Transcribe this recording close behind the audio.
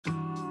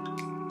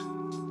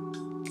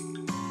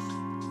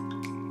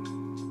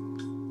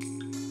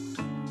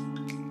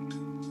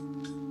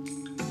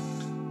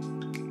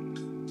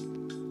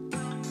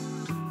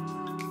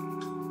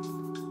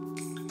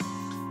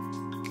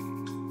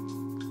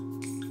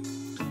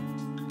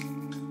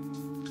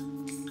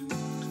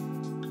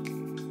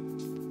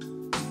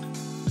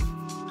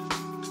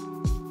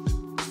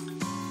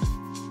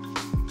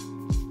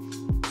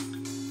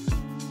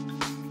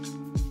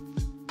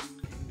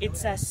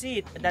It's a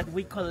seed that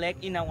we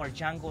collect in our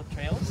jungle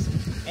trails,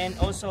 and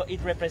also it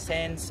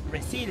represents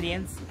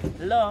resilience,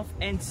 love,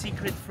 and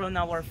secret from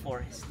our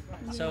forest.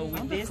 So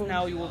with this,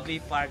 now you will be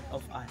part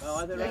of us.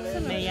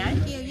 May I?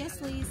 Thank you. Yes,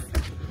 please.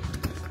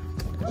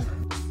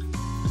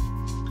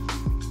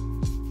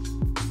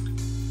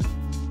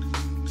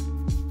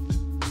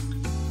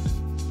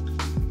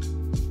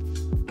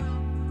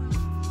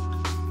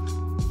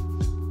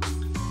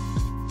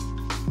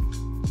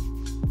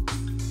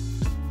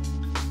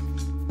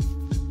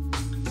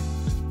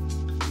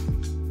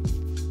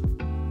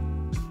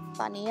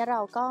 ตอนนี้เรา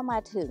ก็มา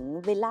ถึง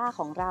วิลล่าข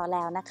องเราแ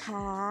ล้วนะค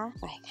ะ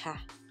ไปค่ะ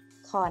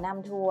ขอน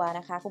ำทัวร์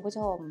นะคะคุณผู้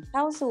ชมเ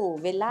ข้าสู่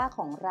วิลล่าข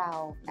องเรา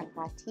นะค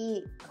ะที่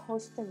โค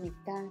สตาริ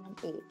กานั่น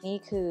เองนี่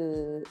คือ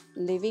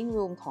living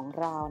room ของ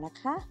เรานะ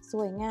คะส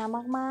วยงาม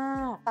มา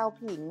กๆเตา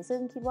ผิงซึ่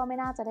งคิดว่าไม่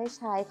น่าจะได้ใ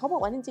ช้เขาบอ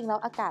กว่าจริงๆแล้ว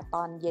อากาศต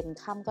อนเย็น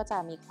ค่ำก็จะ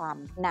มีความ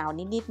หนาว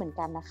นิดๆเหมือน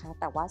กันนะคะ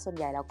แต่ว่าส่วน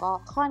ใหญ่แล้วก็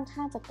ค่อนข้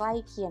างจะใกล้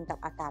เคียงกับ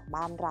อากาศ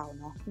บ้านเรา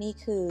เนาะนี่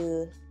คือ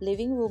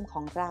living room ข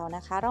องเราน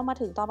ะคะเรามา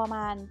ถึงตอนประม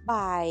าณ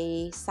บ่าย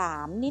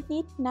3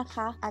นิดๆนะค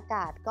ะอาก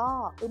าศก็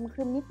อึมค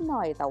รึมนิดห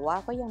น่อยแต่ว่า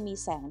ก็ยังมี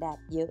แสงแดด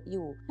เยอะอ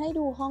ยู่ให้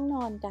ดูห้องน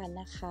อนกัน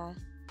นะคะ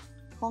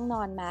ห้องน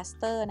อนมาส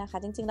เตอร์นะคะ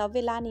จริงๆแล้ว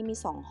วิลล่านี้มี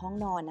2ห้อง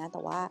นอนนะแ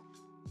ต่ว่า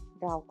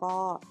เราก็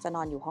จะน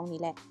อนอยู่ห้องนี้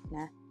แหละน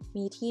ะ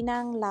มีที่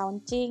นั่งลาว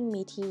น์จิ้ง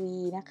มีทีวี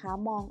นะคะ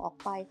มองออก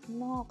ไปข้าง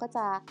นอกก็จ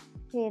ะ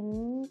เห็น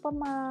ต้น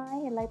ไม้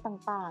เห็นอะไร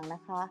ต่างๆน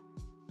ะคะ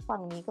ฝั่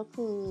งนี้ก็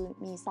คือ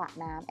มีสระ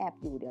น้ำแอบ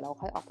อยู่เดี๋ยวเรา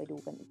ค่อยออกไปดู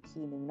กันอีก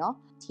ทีนึงเนาะ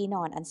ที่น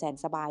อนอันแสน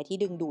สบายที่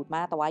ดึงดูดม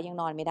ากแต่ว่ายัง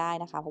นอนไม่ได้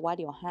นะคะเพราะว่าเ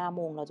ดี๋ยว5 โ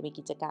มงเราจะมี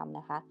กิจกรรม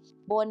นะคะ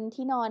บน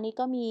ที่นอนนี้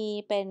ก็มี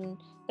เป็น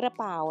กระ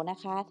เป๋านะ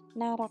คะ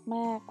น่ารักม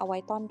ากเอาไว้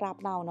ต้อนรับ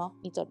เราเนาะ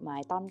มีจดหมา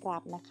ยต้อนรั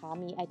บนะคะ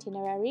มี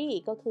itinerary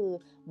ก็คือ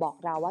บอก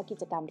เราว่ากิ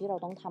จกรรมที่เรา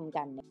ต้องทำ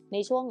กันใน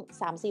ช่วง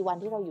 3-4 วัน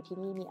ที่เราอยู่ที่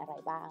นี่มีอะไร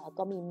บ้างแล้ว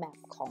ก็มีแมป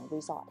ของ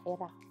รีสอร์ทให้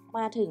เรา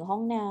มาถึงห้อ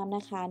งน้ำน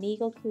ะคะนี่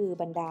ก็คือ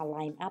บรรดาไล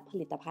น์อัพผ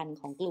ลิตภัณฑ์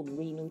ของกลุ่ม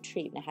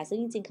Re-Nutriv นะคะซึ่ง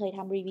จริงๆเคยท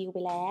ำรีวิวไป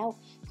แล้ว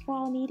ครา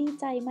วนี้ดี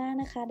ใจมาก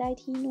นะคะได้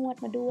ที่นวด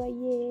มาด้วย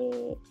เย่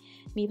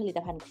มีผลิต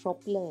ภัณฑ์ครบ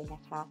เลยน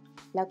ะคะ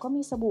แล้วก็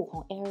มีสบู่ขอ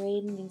ง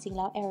Erin จริงๆแ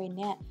ล้ว Erin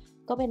เนี่ย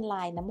ก็เป็นล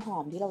ายน้ำหอ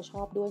มที่เราช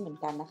อบด้วยเหมือน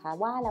กันนะคะ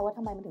ว่าแล้วว่าท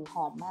ำไมมันถึงห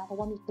อมมากเพราะ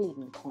ว่ามีกลิ่น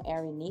ของ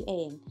Erin นี่เอ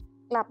ง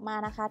กลับมา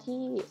นะคะ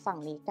ที่ฝั่ง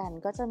นี้กัน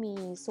ก็จะมี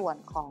ส่วน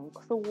ของ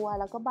ครัว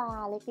แล้วก็บา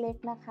ร์เล็ก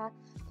ๆนะคะ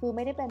คือไ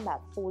ม่ได้เป็นแบบ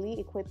fully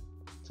equipped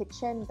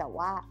kitchen แต่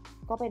ว่า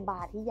ก็เป็นบา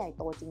ร์ที่ใหญ่โ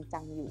ตจริงจั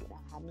งอยู่น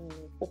ะคะมี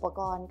อุปก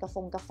รณ์ก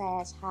าแฟ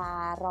ชา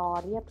รอ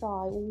เรียบร้อ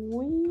ย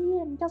อุ้ยเ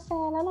ห็นกาแฟ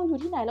แล้วเราอยู่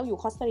ที่ไหนเราอยู่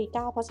คอสตาริก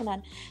าเพราะฉะนั้น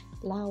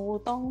เรา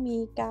ต้องมี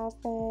กา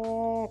แฟ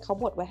เขา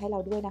บดไว้ให้เรา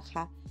ด้วยนะค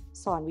ะ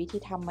สอนวิธี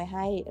ทำไว้ใ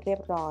ห้เรีย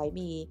บร้อย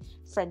มี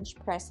French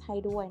press ให้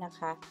ด้วยนะค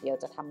ะเดี๋ยว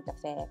จะทำกา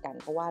แฟกัน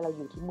เพราะว่าเราอ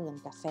ยู่ที่เมือง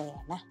กาแฟ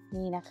นะ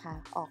นี่นะคะ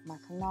ออกมา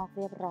ข้างนอกเ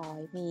รียบร้อย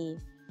มี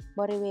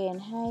บริเวณ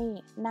ให้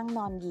นั่งน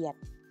อนเหยียด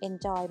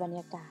enjoy บรร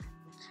ยากาศ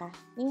นะคะ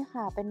นี่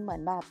ค่ะเป็นเหมือ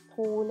นแบบ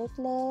พูล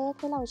เล็กๆ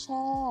ให้เราแ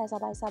ช่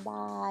สบ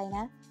ายๆน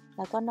ะแ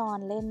ล้วก็นอน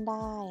เล่นไ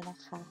ด้นะ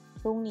คะ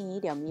พรุ่งนี้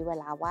เดี๋ยวมีเว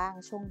ลาว่าง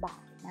ช่วงบ่า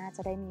ยน่าจ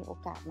ะได้มีโอ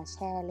กาสมาแ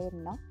ช่เล่น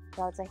เนาะ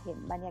เราจะเห็น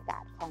บรรยากา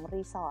ศของ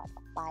รีสอร์ทอ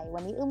อกไปวั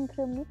นนี้อึมค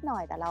รึมนิดหน่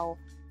อยแต่เรา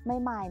ไม่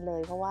มายเล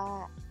ยเพราะว่า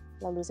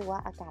เรารู้สึกว่า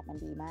อากาศมัน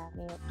ดีมาก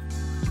นี่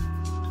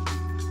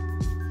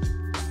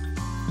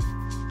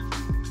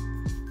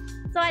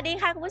สวัสดี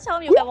ค่ะคุณผู้ชม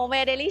อยู่กับโมเม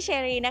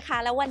Dailycherie นะคะ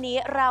แล้ววันนี้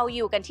เราอ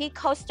ยู่กันที่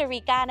โคสตา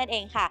ริกานั่นเอ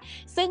งค่ะ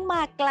ซึ่งม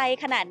าไกล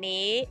ขนาด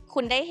นี้คุ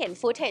ณได้เห็น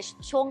ฟุตเทจ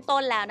ช่วงต้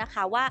นแล้วนะค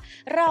ะว่า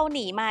เราห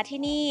นีมาที่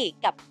นี่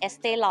กับ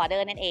Estee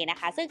Lauder นั่นเองนะ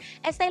คะซึ่ง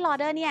Estee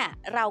Lauder เนี่ย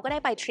เราก็ได้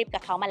ไปทริปกั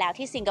บเขามาแล้ว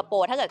ที่สิงคโป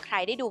ร์ถ้าเกิดใคร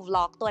ได้ดูว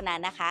ล็อกตัวนั้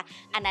นนะคะ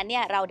อันนั้นเนี่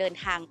ยเราเดิน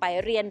ทางไป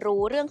เรียน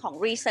รู้เรื่องของ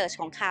research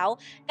ของเขา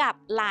กับ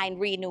line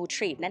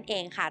Re-Nutriv นั่นเอ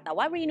งค่ะแต่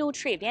ว่า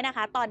Re-Nutriv เนี่ยนะค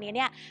ะตอนนี้เ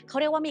นี่ยเขา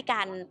เรียกว่ามีก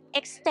าร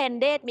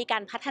extended มีกา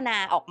รพัฒนา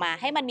ออกมา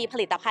ให้มันมีผ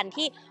ลิตภัณฑ์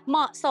ที่เหม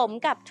าะสม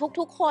กับ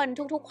ทุกๆคน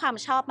ทุกๆความ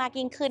ชอบมาก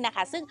ยิ่งขึ้นนะค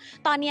ะซึ่ง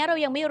ตอนนี้เรา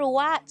ยังไม่รู้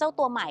ว่าเจ้า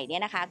ตัวใหม่เนี่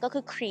ยนะคะก็คื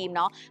อครีมเ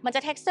นาะมันจะ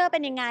texture เป็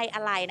นยังไงอ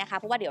ะไรนะคะ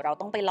เพราะว่าเดี๋ยวเรา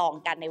ต้องไปลอง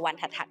กันในวัน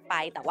ถัดๆไป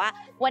แต่ว่า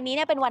วันนี้เ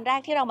นี่ยเป็นวันแร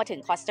กที่เรามาถึง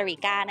คอสตาริ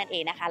กานั่นเอ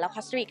งนะคะแล้วค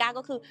อสตาริกา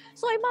ก็คือ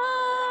สวยมา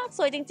กส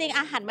วยจริง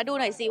ๆหันมาดู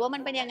หน่อยสิว่ามั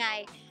นเป็นยังไง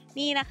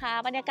นี่นะคะ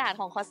บรรยากาศ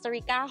ของคอสตา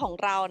ริกาของ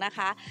เรานะค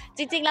ะจ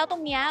ริงๆแล้วตร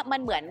งนี้มัน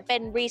เหมือนเป็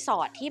นรีสอ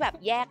ร์ทที่แบบ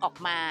แยกออก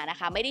มานะ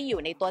คะไม่ได้อ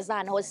ยู่ในตัวซา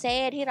นโฮเซ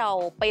ที่เรา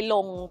ไปล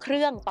งเค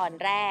รื่องตอน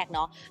แรกเน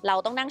าะเรา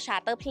ต้องนั่งชา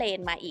ร์เตอร์เพลน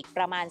มาอีกป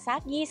ระมาณสัก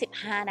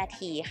25 นา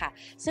ทีค่ะ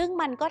ซึ่ง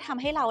มันก็ท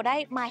ำให้เราได้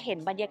มาเห็น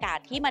บรรยากาศ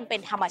ที่มันเป็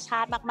นธรรมชา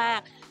ติมาก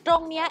ๆตร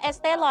งนี้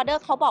Estee Lauder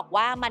เขาบอก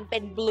ว่ามันเป็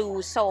น Blue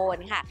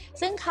Zone ค่ะ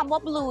ซึ่งคำว่า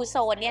Blue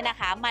Zone เนี่ยนะ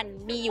คะมัน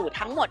มีอยู่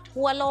ทั้งหมด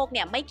ทั่วโลกเ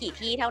นี่ยไม่กี่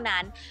ที่เท่า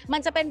นั้นมัน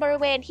จะเป็นบริ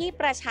เวณที่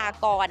ประชา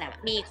กร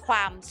มีค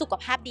วามสุข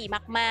ภาพดี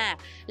มาก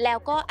ๆแล้ว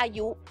ก็อา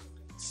ยุ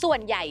ส่วน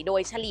ใหญ่โด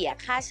ยเฉลี่ย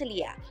ค่าเฉ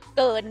ลี่ยเ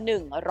กิน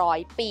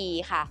100 ปี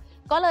ค่ะ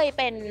ก็เลย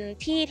เป็น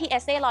ที่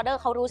Estee Lauder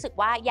เขารู้สึก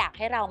ว่าอยากใ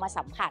ห้เรามา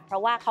สัมผัสเพรา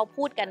ะว่าเขา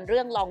พูดกันเ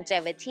รื่อง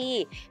longevity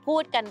พู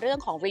ดกันเรื่อง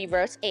ของ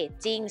reverse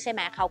aging ใช่ไห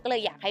มเขาก็เล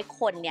ยอยากให้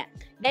คนเนี่ย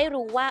ได้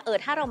รู้ว่า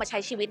ถ้าเรามาใช้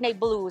ชีวิตใน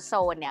blue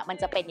zone เนี่ยมัน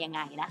จะเป็นยังไ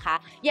งนะคะ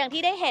อย่าง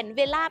ที่ได้เห็น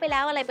วิลล่าไปแล้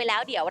วอะไรไปแล้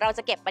วเดี๋ยวเราจ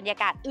ะเก็บบรรยา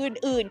กาศ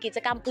อื่นๆกิจ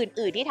กรรม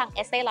อื่นๆที่ทาง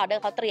Estee Lauder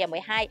เขาเตรียมไ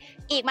ว้ให้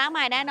อีกมากม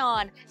ายแน่นอ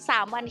น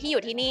3วันที่อ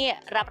ยู่ที่นี่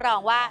รับรอง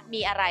ว่า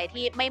มีอะไร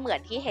ที่ไม่เหมือน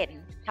ที่เห็น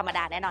ธรรมด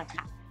าแน่นอน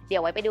ค่ะเดี๋ย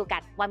วไว้ไปดูกั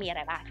นว่ามีอะ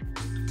ไรบ้าง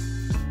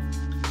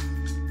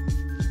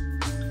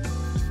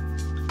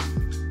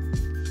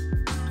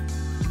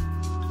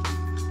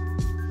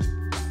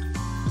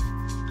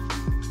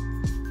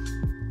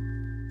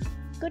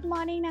Good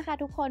morning นะคะ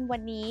ทุกคนวั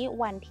นนี้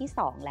วันที่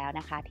2แล้ว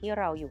นะคะที่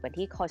เราอยู่กัน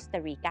ที่โคสตา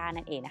ริกา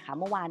นั่นเองนะคะ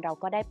เมื่อวานเรา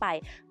ก็ได้ไป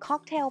ค็อ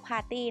กเทลปา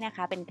ร์ตี้นะค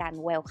ะเป็นการ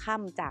เวลคั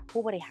มจาก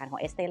ผู้บริหารของ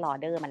Estee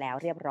Lauder มาแล้ว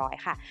เรียบร้อย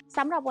ค่ะส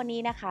ำหรับวัน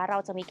นี้นะคะเรา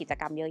จะมีกิจ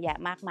กรรมเยอะแยะ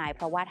มากมายเพ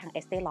ราะว่าทาง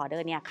Estee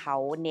Lauder เนี่ยเขา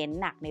เน้น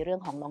หนักในเรื่อ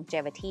งของ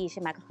longevity ใ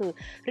ช่ไหมก็คือ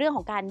เรื่องข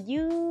องการ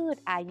ยืด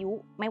อายุ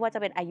ไม่ว่าจะ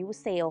เป็นอายุ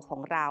เซลล์ขอ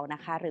งเราน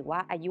ะคะหรือว่า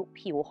อายุ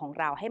ผิวของ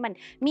เราให้มัน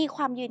มีค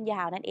วามยืนย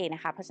าวนั่นเองน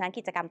ะคะเพราะฉะนั้น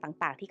กิจกรรม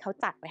ต่างๆที่เขา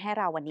จัดไว้ให้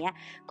เราวันนี้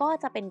ก็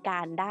จะเป็นก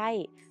ารได้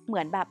เหมื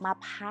อนแบบมา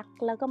พัก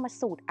แล้วก็มา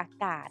สูดอา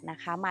กาศนะ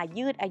คะมา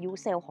ยืดอายุ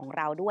เซลล์ของเ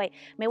ราด้วย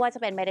ไม่ว่าจะ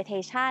เป็น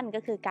meditation ก็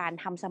คือการ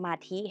ทำสมา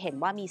ธิเห็น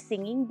ว่ามี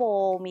singing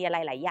bowl มีอะไร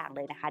หลายอย่างเ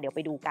ลยนะคะเดี๋ยวไป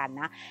ดูกัน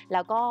นะแ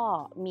ล้วก็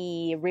มี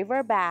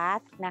river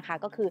bath นะคะ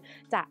ก็คือ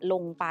จะล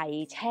งไป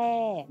แช่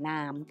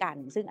น้ำกัน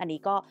ซึ่งอันนี้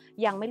ก็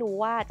ยังไม่รู้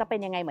ว่าจะเป็น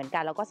ยังไงเหมือนกั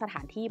นแล้วก็สถ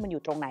านที่มันอ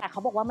ยู่ตรงไหนแต่เข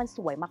าบอกว่ามันส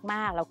วยม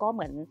ากๆแล้วก็เห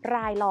มือนร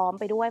ายล้อม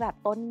ไปด้วยแบบ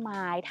ต้นไ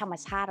ม้ธรรม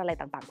ชาติอะไร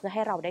ต่างๆเพื่อใ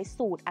ห้เราได้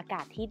สูดอาก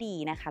าศที่ดี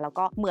นะคะแล้ว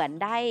ก็เหมือน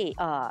ได้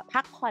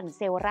พักผ่อน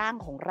เซลล์ร่าง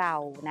ของเรา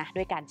นะ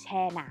ด้วยการแ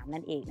ช่น้ำ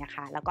นั่นเองนะค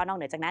ะแล้วก็นอกเ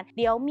หนือจากนั้นเ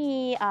ดี๋ยวมี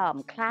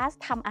คลาส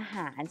ทำอาห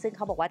ารซึ่งเข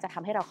าบอกว่าจะท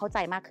ำให้เราเข้าใจ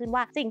มากขึ้น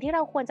ว่าสิ่งที่เร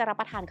าควรจะรับ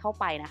ประทานเข้า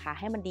ไปนะคะ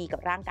ให้มันดีกับ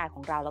ร่างกายข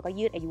องเราแล้วก็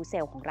ยืดอายุเซ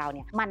ลล์ของเราเ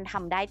นี่ยมันท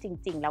ำได้จ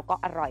ริงๆแล้วก็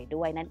อร่อย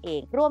ด้วยนั่นเอ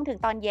งรวมถึง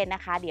ตอนเย็นน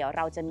ะคะเดี๋ยวเ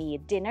ราจะมี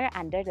dinner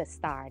under the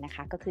star นะค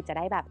ะก็คือจะไ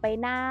ด้แบบไป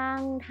นั่ง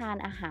ทาน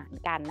อาหาร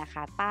กันนะค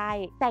ะใต้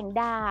แสง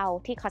ดาว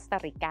ที่คอสตา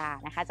ริกา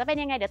นะคะจะเป็น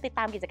ยังไงเดี๋ยวติดต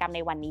ามกิจกรรมใน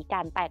วันนี้กั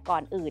นแต่ก่อ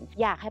นอื่น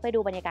อยากให้ไปดู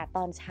บรรยากาศต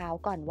อนเช้า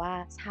ก่อนว่า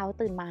เช้า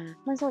ตื่นมา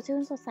มันสดชื่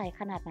นสดใส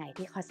ขนาดไหน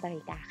ที่คอสตา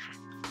ริกาค่ะ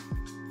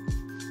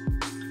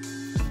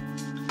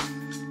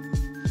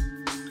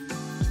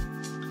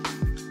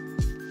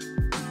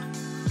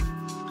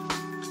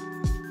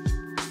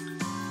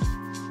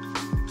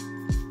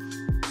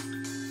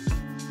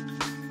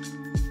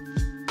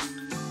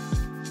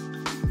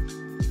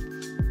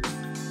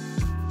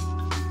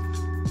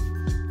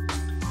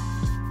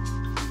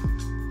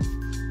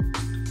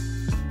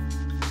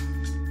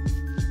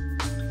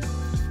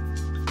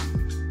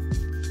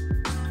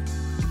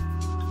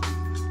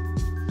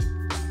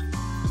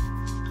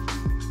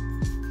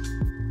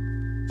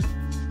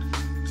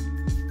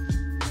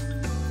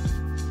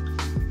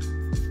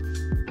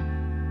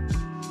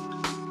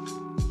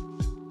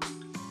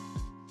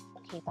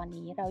ตอน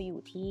นี้เราอยู่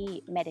ที่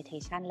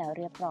meditation แล้ว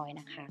เรียบร้อย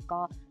นะคะ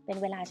ก็เป็น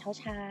เวลา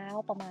เช้า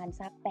ๆประมาณ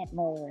สัก8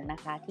 โมงนะ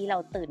คะที่เรา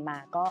ตื่นมา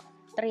ก็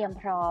เตรียม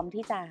พร้อม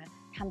ที่จะ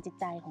ทำจิต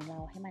ใจของเรา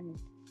ให้มัน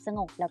สง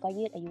บแล้วก็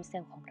ยืดอายุเซล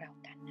ล์ของเรา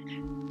กันนะค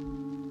ะ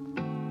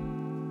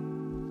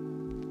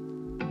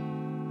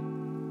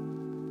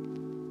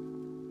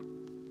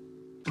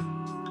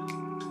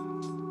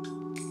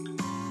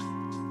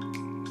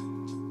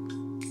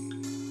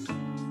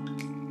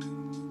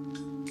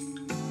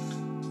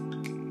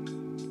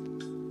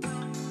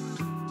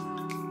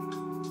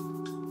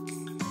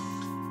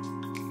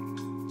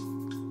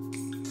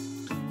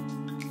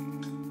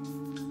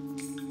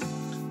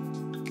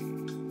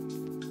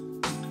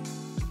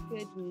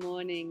Good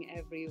morning,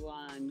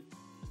 everyone.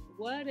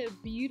 What a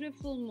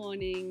beautiful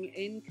morning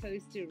in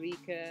Costa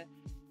Rica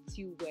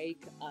to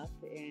wake up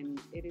in.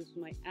 It is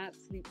my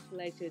absolute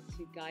pleasure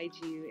to guide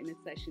you in a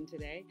session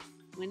today.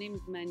 My name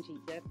is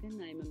Manjeet Devgan.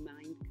 I'm a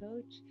mind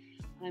coach.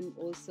 I'm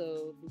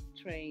also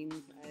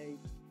trained. I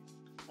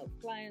help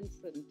clients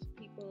and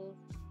people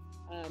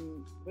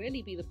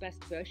really be the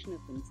best version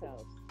of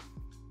themselves.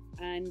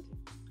 And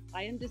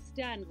I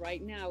understand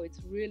right now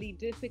it's really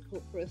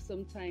difficult for us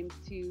sometimes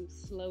to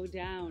slow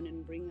down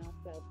and bring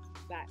ourselves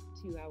back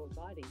to our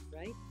body,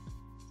 right?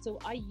 So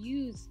I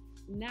use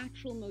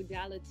natural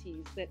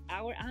modalities that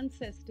our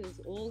ancestors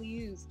all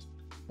used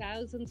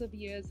thousands of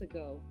years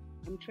ago.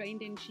 I'm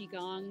trained in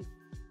Qigong.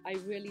 I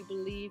really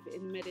believe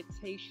in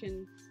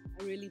meditation.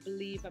 I really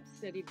believe I've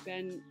studied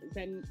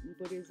Zen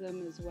Buddhism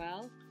as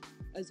well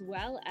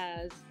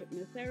as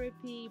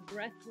hypnotherapy,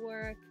 breath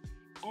work,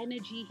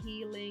 energy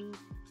healing.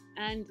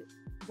 And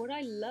what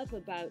I love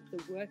about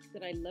the work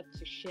that I love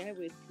to share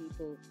with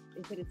people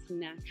is that it's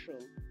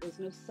natural. There's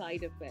no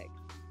side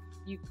effects.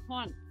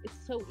 It's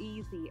so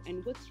easy.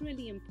 And what's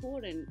really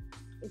important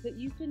is that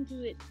you can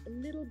do it a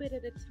little bit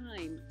at a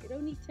time. It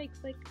only takes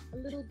like a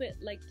little bit,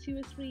 like 2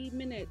 or 3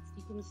 minutes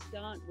you can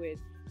start with,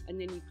 and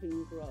then you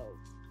can grow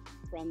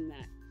from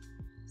that.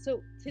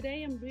 So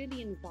today I'm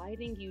really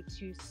inviting you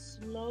to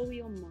slow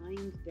your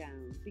mind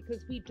down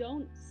because we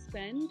don't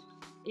spend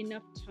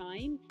enough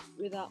time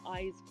with our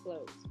eyes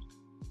closed.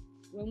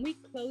 when we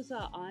close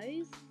our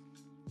eyes,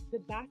 the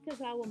back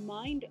of our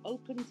mind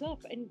opens up,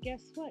 and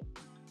guess what?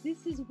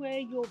 This is where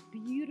your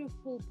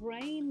beautiful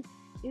brain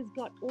has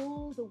got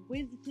all the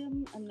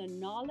wisdom and the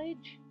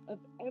knowledge of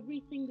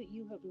everything that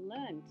you have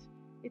learned.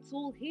 It's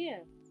all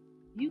here.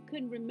 You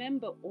can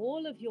remember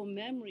all of your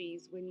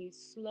memories when you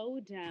slow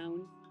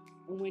down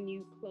and when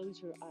you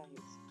close your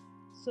eyes.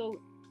 So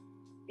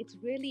it's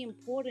really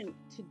important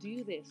to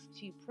do this,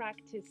 to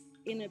practice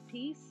inner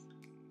peace,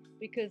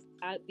 because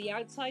the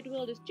outside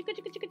world is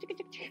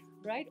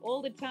right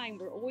all the time.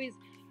 We're always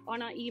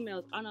on our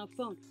emails, on our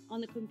phone, on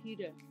the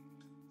computer.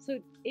 So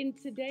in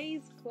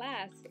today's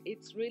class,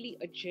 it's really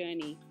a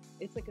journey.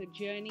 It's like a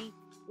journey.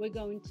 We're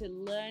going to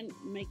learn,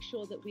 make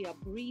sure that we are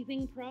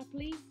breathing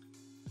properly.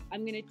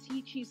 I'm going to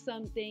teach you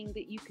something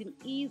that you can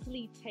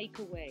easily take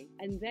away.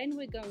 And then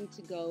we're going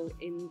to go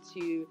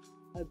into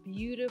a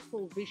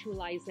beautiful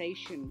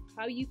visualization,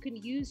 how you can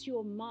use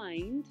your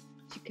mind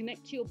to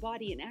connect to your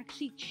body and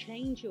actually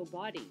change your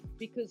body.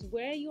 Because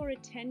where your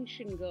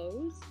attention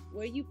goes,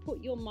 where you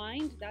put your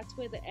mind, that's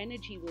where the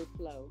energy will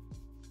flow.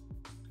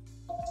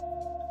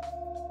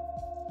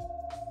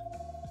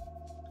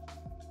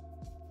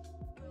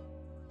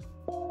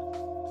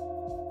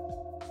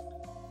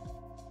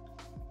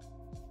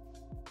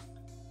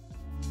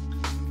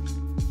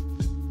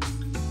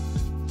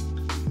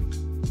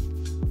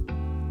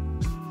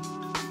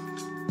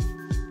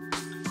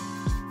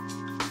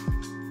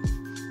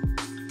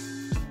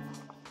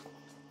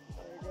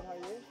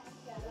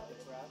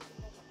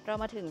เร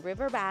ามาถึง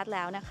River Bath แ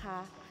ล้วนะคะ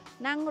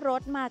นั่งร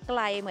ถมาไก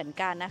ลเหมือน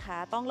กันนะคะ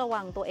ต้องระ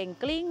วังตัวเอง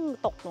กลิ้ง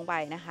ตกลงไป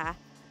นะคะ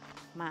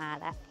มา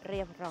แล้วเรี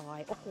ยบร้อย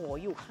โอ้โห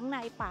อยู่ข้างใน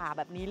ป่าแ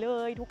บบนี้เล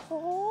ยทุกค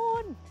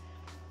น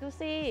ดู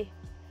สิ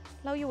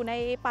เราอยู่ใน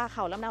ป่าเข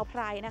าลำเนาไพ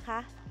รนะคะ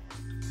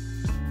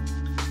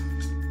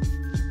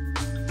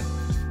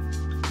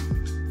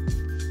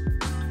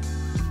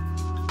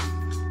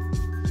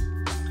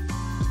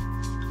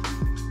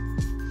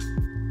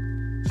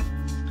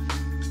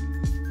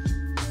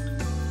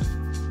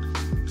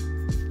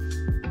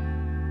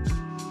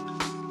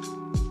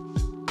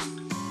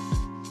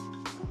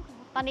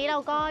ตอนนี้เรา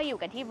ก็อยู่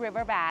กันที่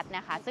River Bath น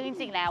ะคะซึ่งจ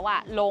ริงๆแล้วอะ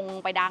ลง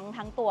ไปดัง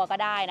ทั้งตัวก็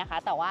ได้นะคะ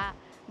แต่ว่า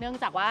เนื่อง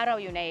จากว่าเรา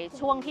อยู่ใน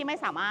ช่วงที่ไม่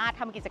สามารถ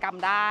ทำกิจกรรม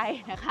ได้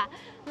นะคะ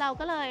เรา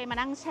ก็เลยมา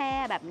นั่งแช่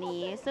แบบ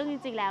นี้ซึ่งจ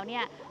ริงๆแล้วเนี่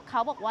ยเขา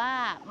บอกว่า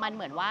มันเ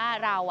หมือนว่า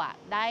เราอะ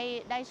ไ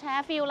ด้แช่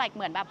ฟีลlikeเ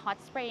หมือนแบบ hot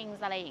springs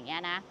อะไรอย่างเงี้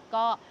ยนะ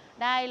ก็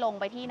ได้ลง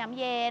ไปที่น้ำ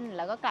เย็นแ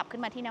ล้วก็กลับขึ้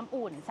นมาที่น้ำ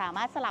อุ่นสาม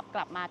ารถสลับก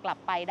ลับมากลับ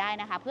ไปได้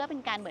นะคะเพื่อเป็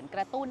นการเหมือนก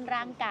ระตุ้น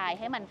ร่างกาย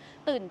ให้มัน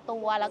ตื่นตั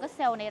วแล้วก็เซ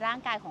ลล์ในร่าง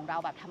กายของเรา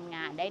แบบทำง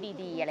านได้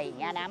ดีๆอะไรอย่าง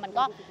เงี้ยนะมัน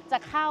ก็จะ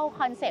เข้า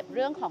คอนเซปต์เ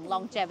รื่องของ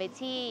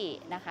longevity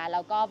นะคะแ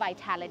ล้วก็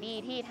vitality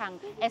ที่ทาง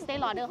Estee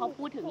Lauder เขา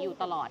พูดถึงอยู่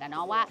ตลอดนะเน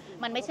าะว่า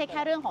มันไม่ใช่แค่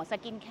เรื่องของส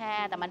กินแค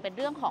ร์แต่มันเป็น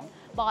เรื่องของ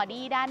บอ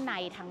ดี้ด้านใน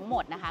ทั้งหม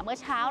ดนะคะเมื่อ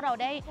เช้าเรา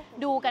ได้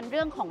ดูกันเ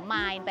รื่องของ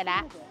mind ไปแ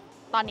ล้ว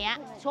ตอนนี้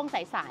ช่วง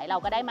สายๆเรา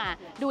ก็ได้มา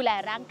ดูแล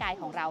ร่างกาย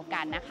ของเรา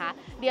กันนะคะ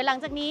เดี๋ยวหลัง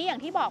จากนี้อย่าง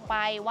ที่บอกไป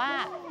ว่า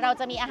เรา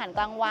จะมีอาหารก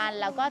ลางวัน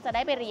แล้วก็จะไ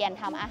ด้ไปเรียน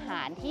ทำอาห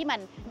ารที่มัน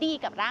ดี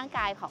กับร่างก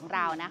ายของเร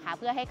านะคะ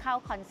เพื่อให้เข้า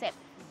คอนเซป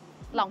ต์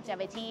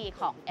longevity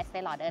ของ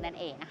Estee Lauder นั่น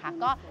เองนะคะ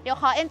ก็เดี๋ยว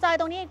ขอ enjoy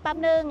ตรงนี้อีกแป๊บ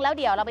นึงแล้ว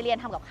เดี๋ยวเราไปเรียน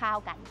ทำกับข้าว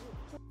กัน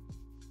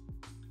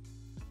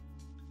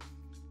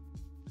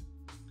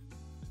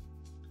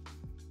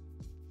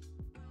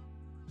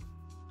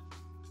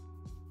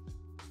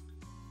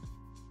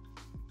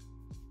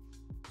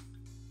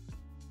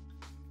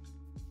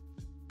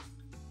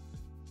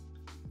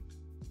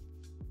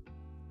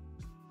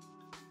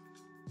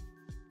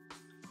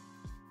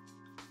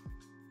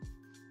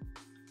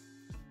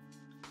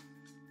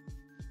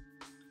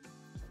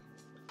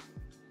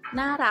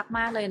น่ารักม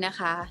ากเลยนะ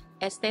คะ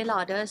Estee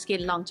Lauder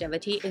Skin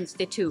Longevity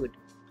Institute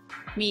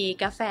มี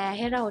กาแฟใ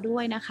ห้เราด้ว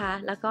ยนะคะ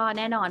แล้วก็แ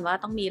น่นอนว่า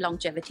ต้องมี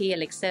longevity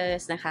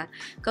elixirs นะคะ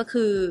ก็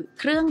คือ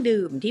เครื่อง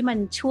ดื่มที่มัน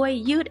ช่วย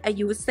ยืดอา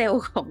ยุเซล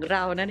ล์ของเร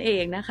านั่นเอ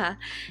งนะคะ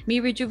มี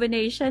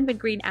rejuvenation เป็น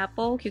green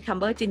apple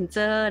cucumber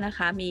ginger นะค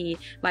ะมี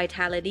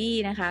vitality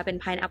นะคะเป็น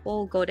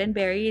pineapple golden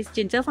berries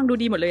ginger ฟังดู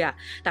ดีหมดเลยอะ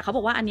แต่เขาบ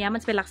อกว่าอันนี้มัน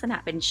จะเป็นลักษณะ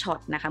เป็นช็อ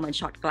ตนะคะเหมือน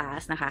ช็อต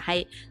glass นะคะให้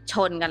ช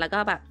นกันแล้วก็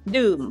แบบ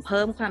ดื่มเ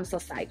พิ่มความส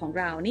ดใสของ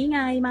เรานี่ไง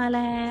มาแ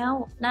ล้ว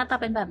หน้าตา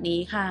เป็นแบบนี้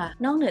ค่ะ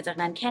นอกเหนือจาก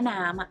นั้นแค่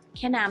น้ำอะแ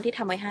ค่น้ำที่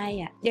ทำไว้ให้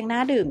ยังน่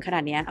าดื่มขนา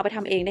ดนี้เอาไปท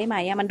ำเองได้ไหม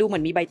มันดูเหมื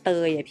อนมีใบเต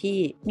ยพี่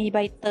มีใบ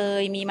เต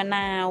ยมีมะน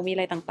าวมีอะ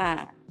ไรต่า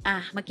ง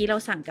ๆเมื่อกี้เรา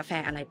สั่งกาแฟ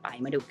อะไรไป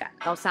มาดูกัน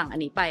เราสั่งอัน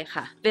นี้ไป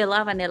ค่ะ Villa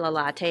Vanilla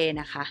Latte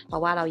นะคะเพรา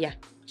ะว่าเราอยาก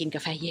กินก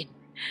าแฟเย็น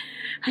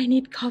I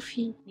need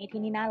coffee นี่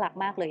ที่นี่น่ารัก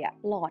มากเลย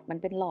หลอดมัน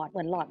เป็นหลอดเห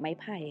มือนหลอดไม้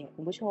ไผ่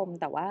คุณผู้ชม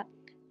แต่ว่า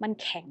มัน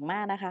แข็งม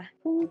ากนะคะ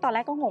ตอนแร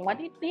กก็งงว่า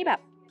นี่แบ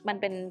บ มัน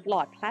เป็นหล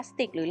อดพลาส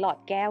ติกหรือหลอด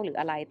แก้วหรือ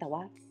อะไรแต่ว่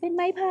าเป็นไ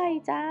ม้ไผ่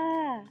จ้า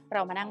เร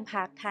ามานั่ง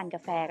พักทานกา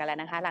แฟกันแล้ว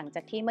นะคะหลังจ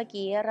ากที่เมื่อ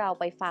กี้เรา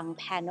ไปฟัง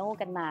panel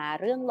กันมา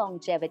เรื่อง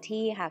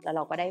longevity ค่ะแล้วเ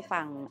ราก็ได้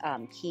ฟัง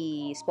key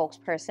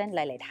spokesperson ห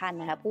ลายๆท่าน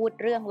นะคะพูด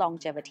เรื่อง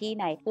longevity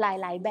ในห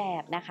ลายๆแบ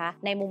บนะคะ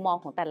ในมุมมอง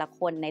ของแต่ละค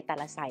นในแต่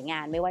ละสายงา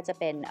นไม่ว่าจะ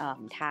เป็น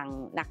ทาง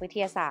นักวิท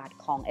ยาศาสตร์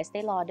ของ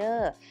Estee Lauder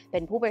เป็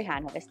นผู้บริหาร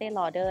ของ Estee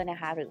Lauder นะ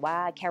คะหรือว่า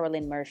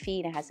Caroline Murphy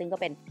นะคะซึ่งก็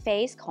เป็น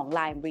face ของ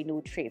line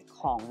Re-Nutriv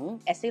ของ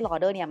Estee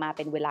Lauder เนี่ยมาเ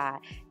ป็นเวลา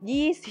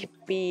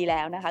20 ปีแ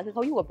ล้วนะคะคือเข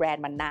าอยู่กับแบรน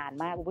ด์มานาน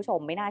มากคุณผู้ชม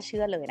ไม่น่าเ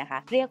ชื่อเลยนะคะ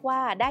เรียกว่า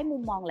ได้มุ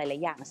มมองหลา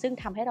ยๆอย่างซึ่ง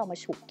ทำให้เรามา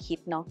ฉุกคิด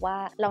เนาะว่า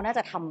เราน่าจ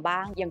ะทำบ้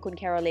างอย่างคุณ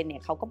แคโรลินเนี่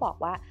ยเขาก็บอก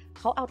ว่า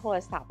เขาเอาโทร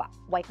ศัพท์อะ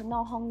ไว้ข้างน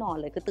อกห้องนอน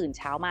เลยคือตื่นเ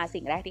ช้ามา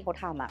สิ่งแรกที่เขา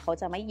ทำอะเขา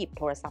จะไม่หยิบ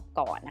โทรศัพท์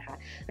ก่อนนะคะ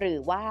หรือ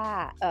ว่า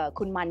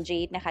คุณมันจี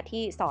ดนะคะ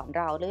ที่สอน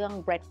เราเรื่อง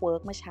breath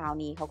work เมื่อเช้า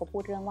นี้เขาก็พู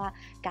ดเรื่องว่า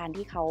การ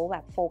ที่เขาแบ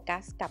บโฟกั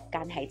สกับก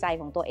ารหายใจ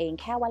ของตัวเอง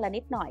แค่วันละ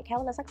นิดหน่อยแค่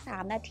วันละสัก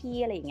3 นาที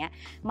อะไรอย่างเงี้ย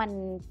มัน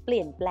เป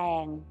ลี่ยนแปล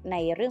งใน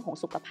เรื่องของ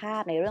สุขภา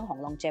พในเรื่องของ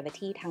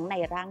longevity ทั้งใน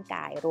ร่างก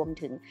ายรวม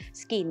ถึง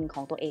สกินข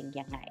องตัวเอง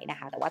ยังไงนะ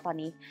คะแต่ว่าตอน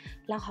นี้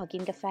เราขอกิ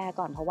นกาแฟ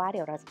ก่อนเพราะว่าเ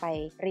ดี๋ยวเราจะไป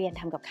เรียน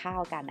ทำกับข้า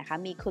วกันนะคะ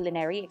มี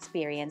culinary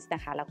experience น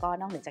ะคะแล้วก็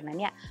นอกเหนือจากนั้น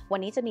เนี่ยวัน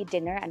นี้จะมี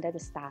dinner under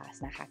the stars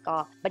นะคะก็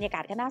บรรยากา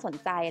ศก็น่าสน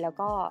ใจแล้ว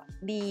ก็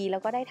ดีแล้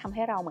วก็ได้ทำใ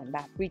ห้เราเหมือนแบ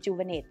บ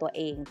rejuvenate ตัวเ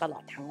องตลอ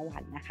ดทั้งวั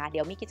นนะคะเดี๋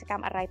ยวมีกิจกรร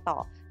มอะไรต่อ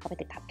ก็ไป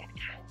ติดตามกัน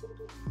ค่ะ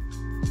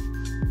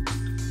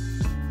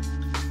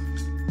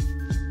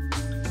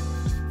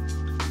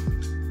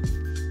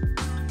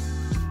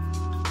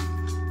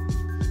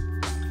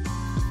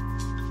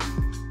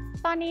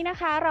ตอนนี้นะ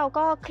คะเรา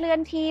ก็เคลื่อน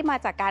ที่มา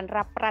จากการ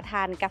รับประท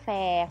านกาแฟ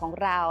ของ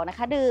เรานะค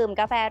ะดื่ม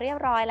กาแฟเรียบ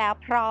ร้อยแล้ว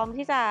พร้อม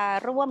ที่จะ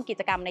ร่วมกิ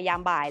จกรรมในยา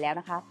มบ่ายแล้ว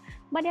นะคะ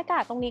บรรยากา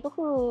ศตรงนี้ก็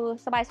คือ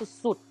สบาย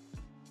สุด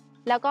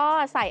ๆแล้วก็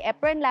ใส่แอป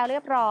เปิลแล้วเรี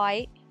ยบร้อย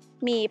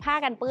มีผ้า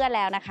กันเปื้อนแ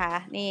ล้วนะคะ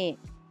นี่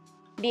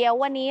เดี๋ยว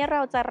วันนี้เร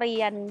าจะเรี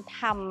ยน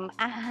ท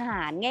ำอาห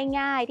าร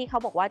ง่ายๆที่เขา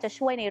บอกว่าจะ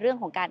ช่วยในเรื่อง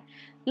ของการ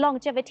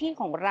longevity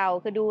ของเรา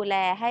คือดูแล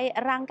ให้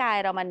ร่างกาย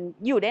เรามัน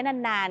อยู่ได้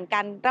นานๆก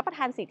ารรับประท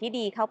านสิ่งที่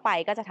ดีเข้าไป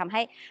ก็จะทำใ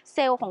ห้เซ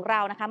ลล์ของเรา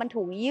นะคะมัน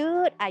ถูกยื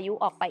ดอายุ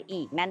ออกไป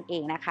อีกนั่นเอ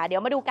งนะคะเดี๋ย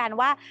วมาดูกัน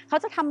ว่าเขา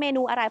จะทำเม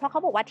นูอะไรเพราะเขา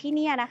บอกว่าที่เ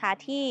นี่ยนะคะ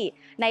ที่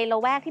ในละ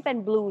แวกที่เป็น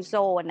blue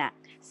zone น่ะ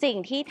สิ่ง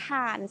ที่ท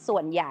านส่ว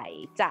นใหญ่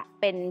จะ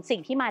เป็นสิ่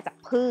งที่มาจาก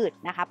พืช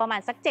นะคะประมา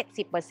ณสัก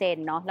 70%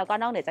 เนาะแล้วก็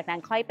นอกเหนือจากนั้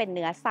นค่อยเป็นเ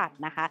นื้อสัตว์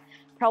นะคะ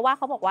เพราะว่าเ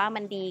ขาบอกว่า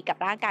มันดีกับ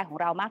ร่างกายของ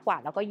เรามากกว่า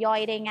แล้วก็ย่อ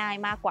ยได้ง่าย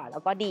มากกว่าแล้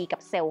วก็ดีกับ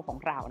เซลล์ของ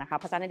เรานะคะ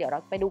เพราะฉะนั้นเดี๋ยวเรา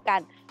ไปดูกัน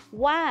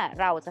ว่า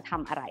เราจะท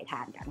ำอะไรท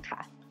านกันค่ะ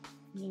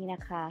นี่น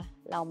ะคะ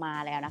เรามา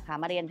แล้วนะคะ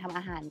มาเรียนทำ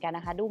อาหารกันน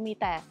ะคะดูมี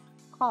แต่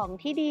ของ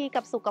ที่ดี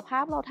กับสุขภา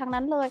พเราทั้ง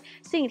นั้นเลย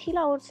สิ่งที่เ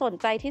ราสน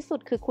ใจที่สุด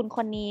คือคุณค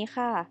นนี้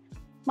ค่ะ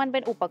มันเป็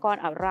นอุปกร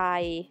ณ์อะไร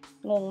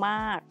งงม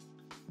าก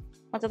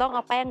มันจะต้องเอ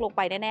าแป้งลงไ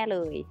ปแน่ๆเล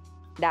ย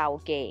เดา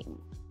เก่ง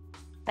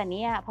แต่เ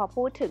นี่ยพอ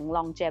พูดถึง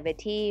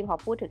longevity พอ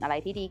พูดถึงอะไร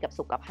ที่ดีกับ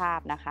สุขภาพ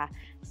นะคะ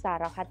สา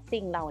รพัด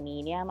สิ่งเหล่านี้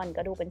เนี่ยมัน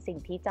ก็ดูเป็นสิ่ง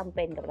ที่จำเ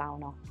ป็นกับเรา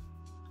เนาะ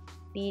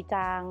ดี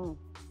จัง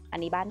อัน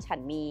นี้บ้านฉัน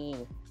มี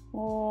โ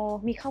อ้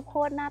มีข้าวโพ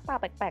ดหน้าตา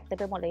แปลกๆเต็ม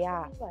ไปหมดเลยอ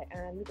ะ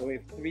So we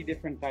have 3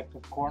 different types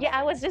of corn. Yeah,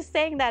 I was just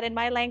saying that in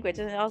my language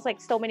and I was like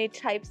so many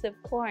types of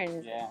corn.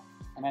 Yeah,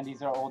 and then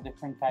these are all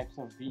different types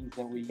of beans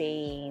that we use.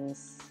 Beans.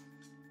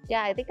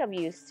 Yeah, I think I'm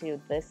used to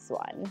this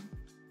one.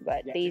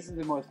 But Yeah, these this is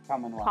the most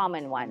common one.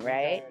 common one, These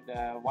right? are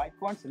the white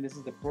corns, and this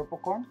is the purple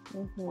corn,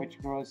 which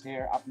grows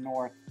here up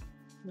north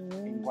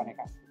in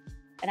Guanacaste.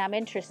 And I'm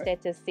interested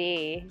to see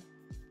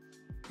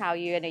how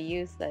you're gonna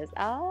use this.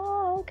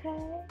 Oh,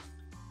 okay.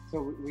 So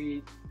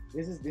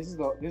this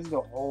is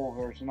the whole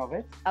version of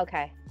it.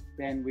 Okay.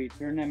 Then we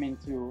turn them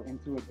into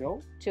a dough,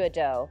 To a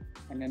dough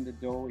and then the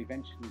dough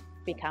eventually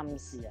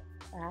becomes.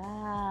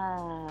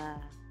 Ah.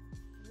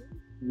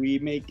 We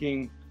making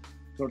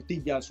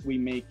tortillas, we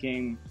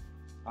making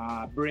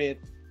bread,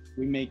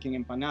 we making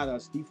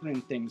empanadas,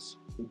 different things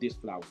with this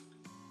flour.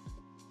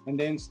 And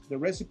then the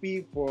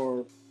recipe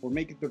for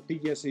making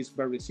tortillas is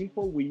very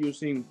simple. We're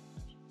using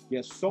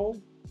just salt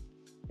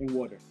and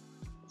water.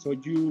 So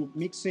you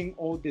mixing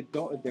all the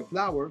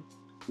flour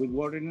with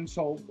water and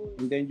salt,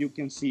 and then you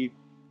can see,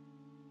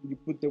 you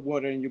put the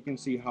water and you can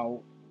see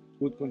how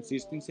good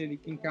consistency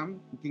it can come.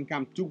 It can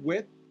come too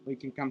wet or it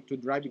can come too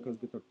dry because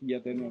the tortilla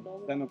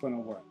they're not gonna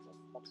work.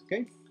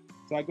 Okay,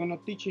 so I'm gonna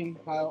teaching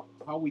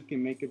how we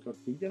can make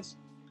tortillas.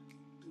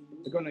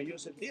 We're gonna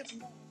use this.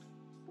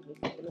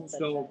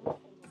 So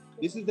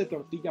this is the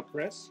tortilla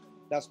press.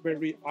 That's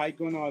I'm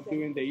gonna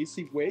do in the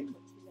easy way.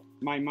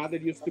 My mother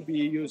used to be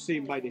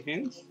using by the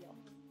hands,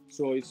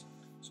 so it's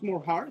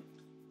more hard,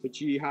 but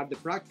she had the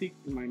practice,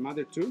 and my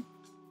mother too.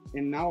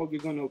 And now we're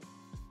gonna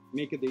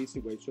make it the easy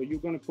way. So you're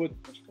gonna put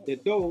the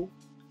dough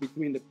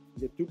between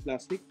the two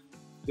plastic.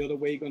 The other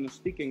way you're gonna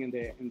stick it in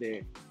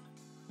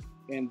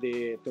the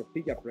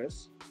tortilla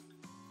press,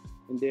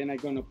 and then I'm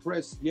gonna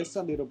press just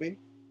a little bit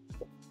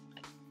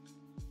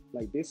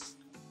like this,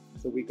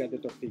 so we got the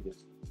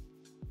tortillas.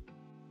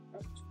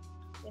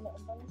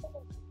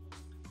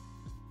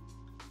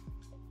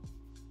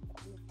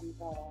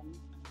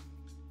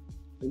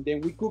 And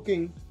then we're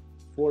cooking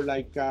for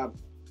like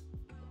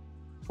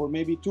for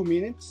maybe 2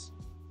 minutes,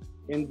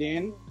 and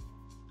then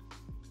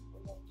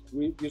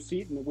you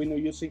see we're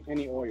not using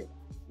any oil,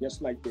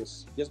 just like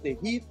this. Just the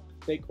heat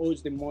take out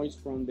the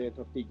moist from the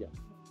tortilla.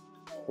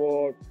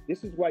 For this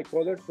is white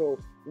color, so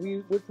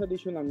we're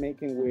traditional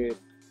making with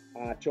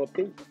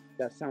chote.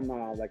 That's some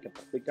like a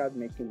paprika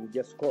making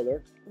just color.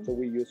 So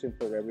we use it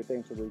for everything.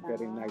 So we're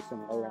getting nice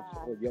and orange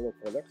or yellow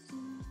color.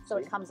 So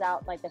it comes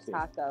out like a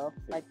taco,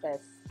 like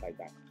this. Like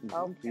that.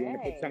 Okay. If you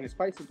want to put some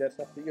spicy, that's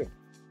up to you.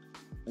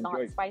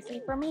 Not Enjoy. spicy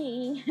for me.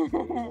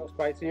 Not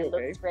spicy, It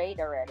okay. looks great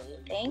already.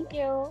 Thank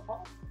you.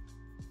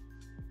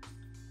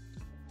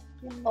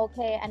 โอเค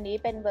อันนี้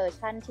เป็นเวอร์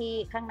ชั่นที่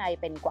ข้างใน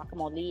เป็นกวาคาโ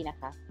มลี่นะ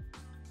คะ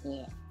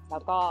นี่ แล้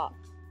วก็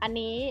อัน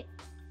นี้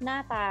หน้า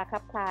ตาคลั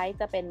บคล้าย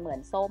จะเป็นเหมือน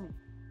ส้ม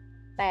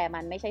แต่มั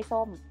นไม่ใช่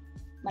ส้ม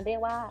มันเรีย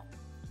กว่า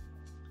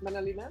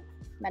Mandarina?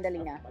 มันดา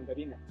รินา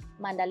Mandarina.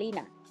 มันดาริน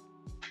า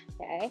โอเ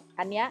ค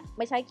อันเนี้ยไ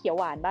ม่ใช่เขียว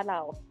หวานบ้านเร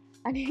า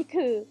อันนี้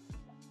คือ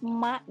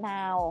มะน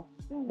าว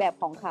แบบ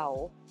ของเขา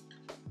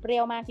เปรี้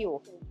ยวมากอยู่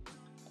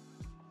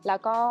แล้ว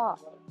ก็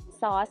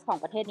ซอสของ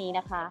ประเทศนี้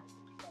นะคะ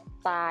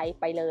ตาย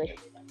ไปเลย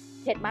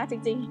เผ็ดมากจ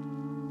ริงๆ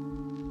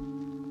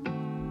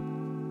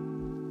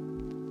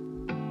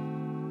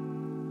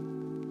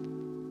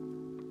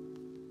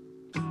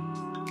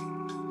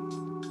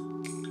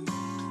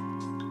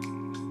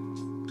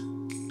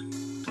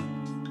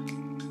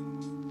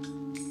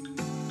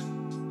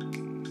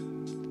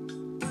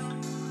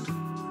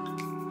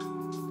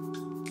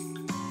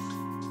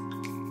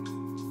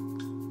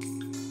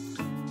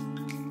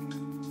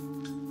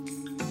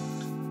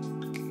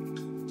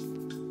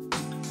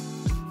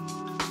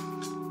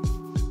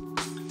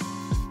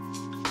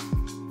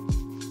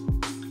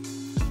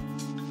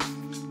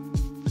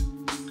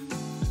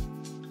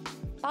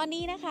ตอน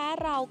นี้นะคะ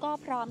เราก็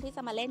พร้อมที่จ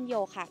ะมาเล่นโย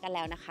คะกันแ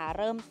ล้วนะคะ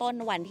เริ่มต้น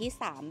วันที่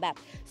3แบบ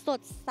ส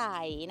ดใส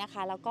นะค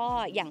ะแล้วก็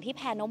อย่างที่แ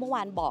พนเมื่อว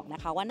านบอกนะ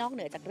คะว่านอกเห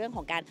นือจากเรื่องข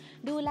องการ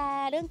ดูแล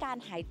เรื่องการ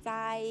หายใจ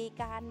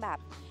การแบบ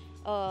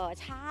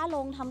ช้าล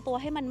งทำตัว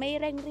ให้มันไม่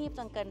เร่งรีบจ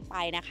นเกินไป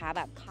นะคะแ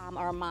บบ calm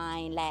our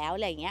mind แล้วอ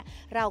ะไรเงี้ย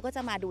เราก็จ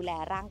ะมาดูแล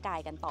ร่างกาย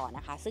กันต่อน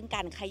ะคะซึ่งก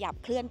ารขยับ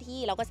เคลื่อนที่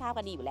เราก็ทราบ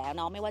กันดีอยู่แล้วเ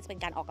นาะไม่ว่าจะเป็น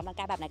การออกกำลัง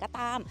กายแบบไหนก็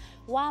ตาม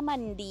ว่ามั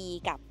นดี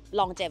กับ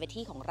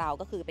longevity ของเรา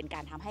ก็คือเป็นกา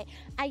รทำให้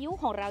อายุ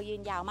ของเรายื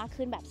นยาวมาก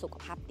ขึ้นแบบสุข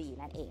ภาพดี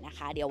นั่นเองนะค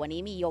ะเดี๋ยววัน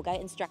นี้มีโยคะ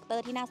instructor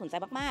ที่น่าสนใจ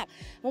มาก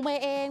ๆมุม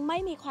เองไม่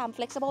มีความ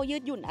flexible ยื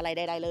ดหยุ่นอะไรใ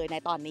ดๆเลยใน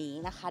ตอนนี้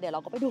นะคะเดี๋ยวเร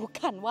าก็ไปดู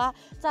กันว่า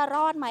จะร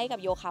อดไหมกับ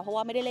โยคะเพราะ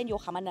ว่าไม่ได้เล่นโย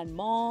คะมานาน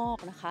มาก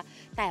นะคะ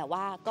แต่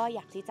ว่าก็อย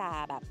ากที่จะ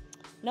แบบ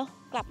เนาะ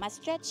กลับมา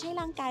stretch ให้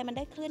ร่างกายมันไ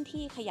ด้เคลื่อน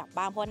ที่ขยับ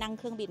บ้างเพราะนั่งเ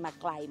ครื่องบินมา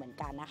ไกลเหมือน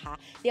กันนะคะ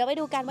เดี๋ยวไป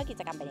ดูกันว่ากิ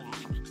จกรรมเป็นยังไง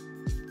ค่ะ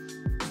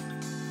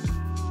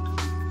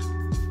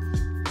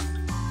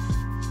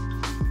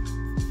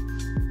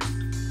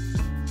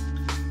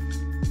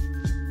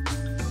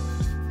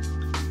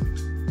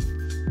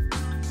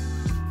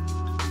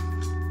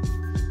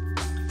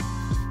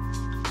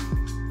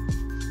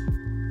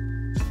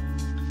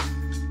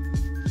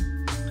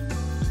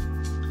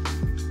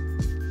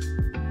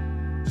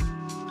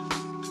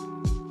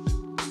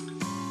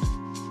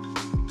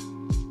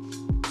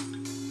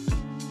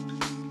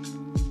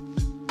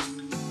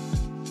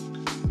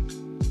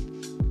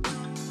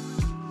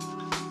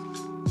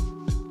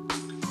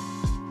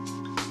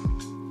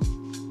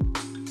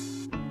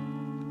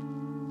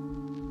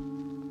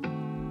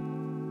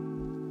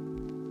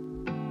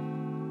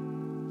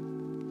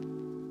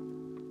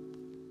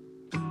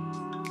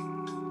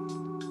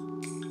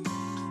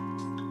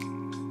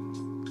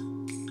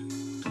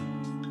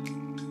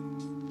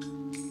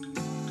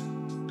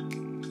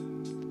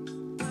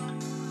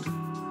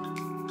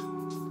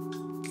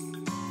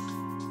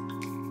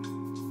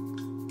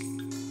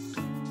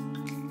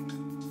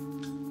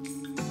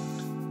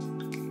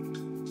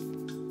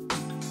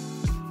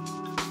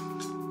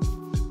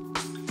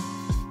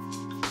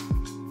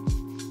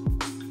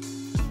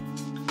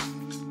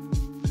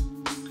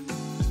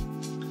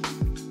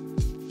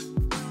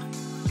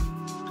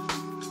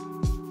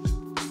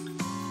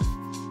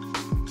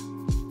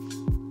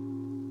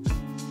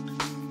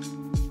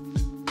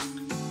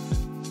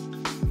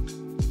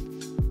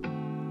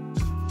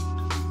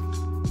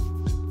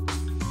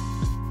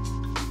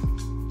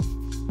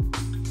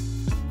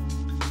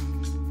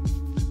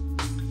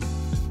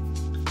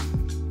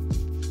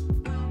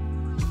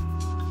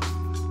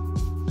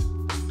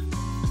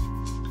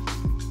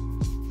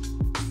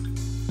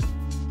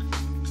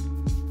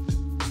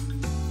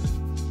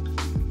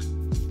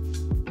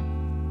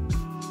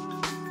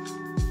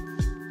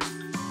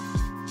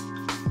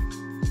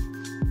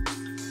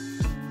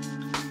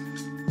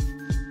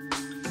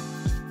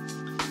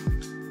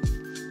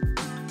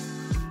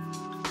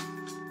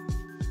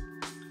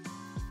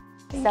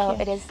So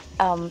it is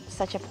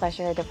such a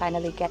pleasure to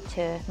finally get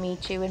to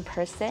meet you in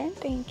person.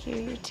 Thank you,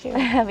 you too.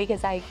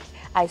 Because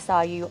I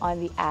saw you on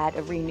the ad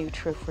of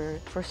Re-Nutriv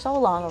for so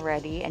long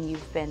already, and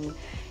you've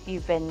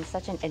been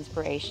such an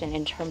inspiration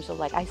in terms of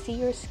like I see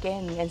your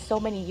skin in so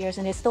many years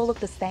and it still look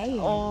the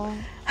same. Oh,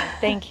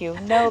 Thank you.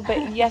 No,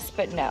 but yes,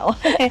 but no.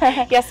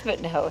 Yes,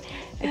 but no.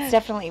 It's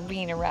definitely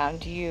being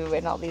around you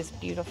and all these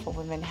beautiful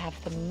women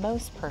have the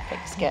most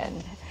perfect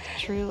skin.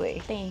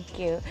 Truly. Thank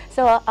you.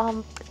 So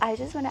I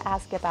just want to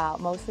ask about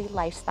mostly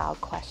lifestyle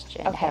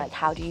question. Okay. Like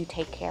how do you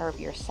take care of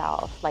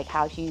yourself? Like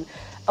how do you,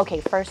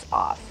 okay, first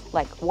off,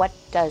 like what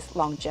does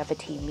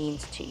longevity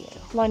means to you?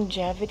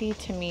 Longevity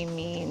to me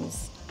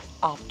means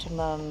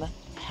optimum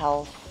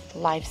health,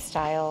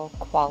 lifestyle,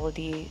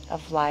 quality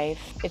of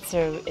life. It's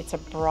a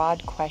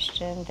broad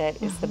question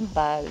that is the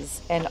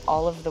buzz in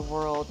all of the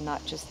world,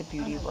 not just the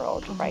beauty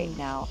world right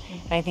now.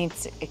 And I think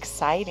it's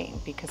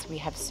exciting because we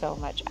have so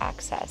much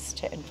access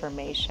to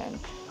information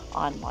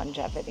on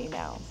longevity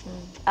now.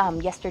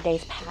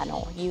 Yesterday's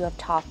panel, you have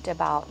talked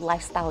about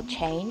lifestyle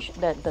change,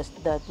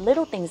 the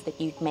little things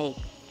that you make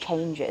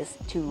changes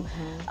to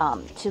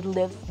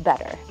live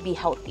better, be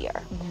healthier.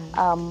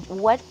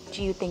 What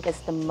do you think is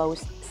the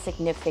most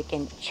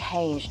significant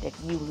change that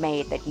you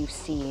made that you've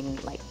seen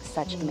like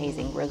such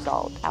amazing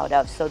result out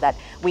of, so that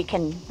we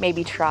can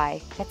maybe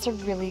try? That's a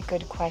really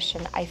good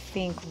question. I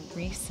think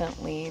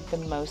recently the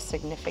most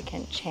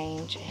significant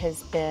change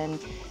has been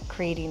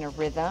creating a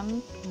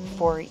rhythm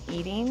for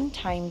eating,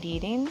 timed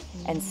eating,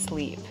 and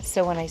sleep.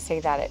 So when I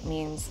say that, it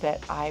means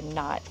that I'm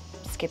not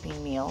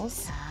skipping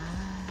meals.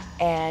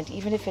 And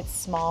even if it's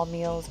small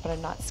meals, but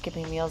I'm not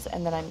skipping meals,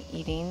 and then I'm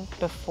eating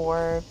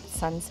before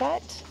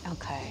sunset.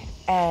 Okay.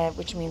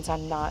 Which means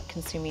I'm not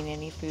consuming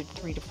any food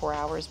 3 to 4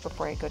 hours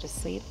before I go to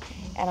sleep.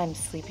 And I'm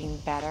sleeping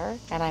better.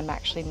 And I'm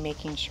actually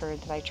making sure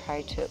that I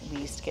try to at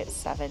least get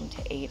 7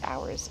 to 8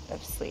 hours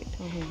of sleep.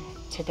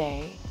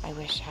 Today, I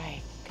wish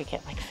I could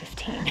get like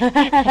 15.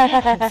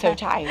 I'm so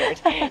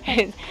tired.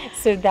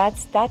 So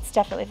that's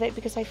definitely it,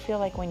 because I feel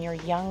like when you're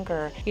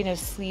younger, you know,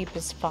 sleep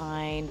is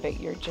fine, but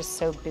you're just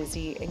so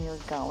busy and you're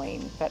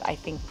going. But I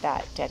think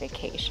that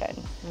dedication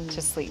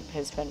to sleep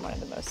has been one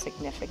of the most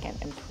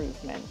significant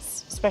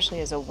improvements,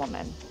 especially as a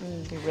woman.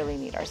 We really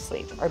need our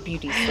sleep, our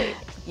beauty sleep.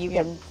 You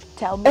can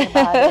tell me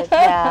about it.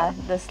 Yeah,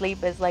 the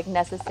sleep is like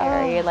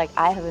necessary. Like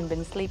I haven't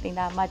been sleeping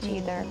that much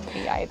either.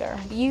 Me either.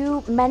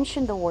 You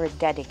mentioned the word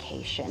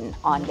dedication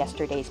on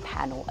yesterday's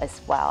panel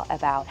as well,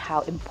 about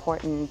how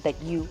important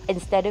that you,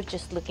 instead of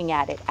just looking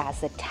at it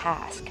as a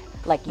task,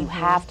 like you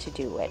have to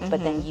do it,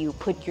 but then you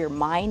put your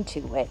mind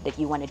to it, that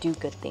you want to do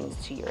good things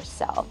to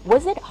yourself.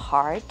 Was it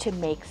hard to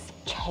make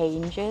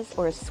changes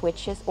or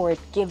switches or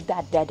give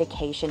that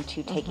dedication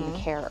to taking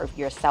care of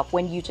yourself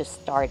when you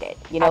just started,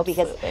 you know?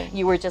 Absolutely. Because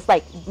you were just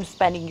like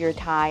spending your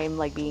time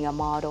like being a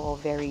model,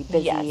 very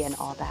busy and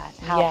all that.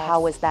 How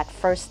was that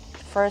first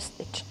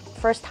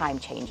time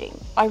changing?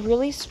 I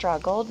really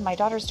struggled. My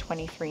daughter's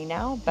 23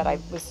 now, but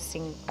I've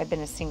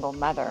been a single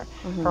mother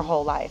her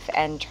whole life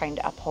and trying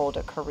to uphold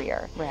a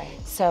career. Right.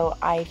 So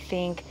I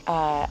think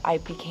I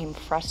became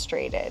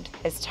frustrated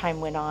as time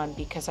went on,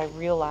 because I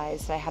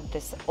realized I had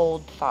this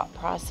old thought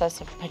process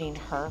of putting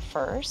her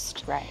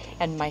first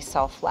and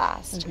myself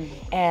last.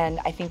 And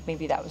I think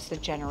maybe that was the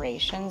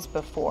generations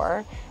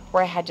before,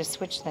 where I had to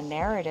switch the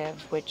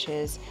narrative, which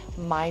is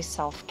my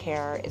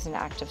self-care is an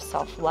act of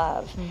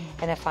self-love.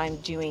 And if I'm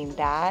doing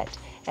that,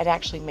 it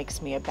actually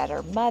makes me a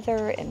better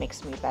mother, it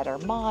makes me a better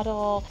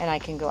model, and I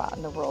can go out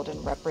in the world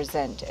and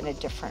represent in a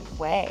different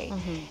way.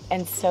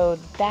 And so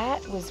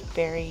that was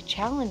very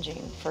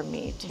challenging for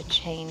me to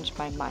change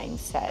my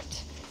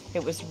mindset.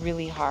 It was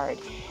really hard.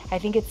 I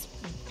think it's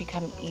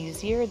become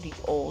easier the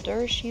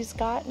older she's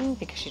gotten,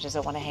 because she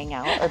doesn't want to hang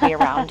out or be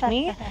around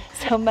me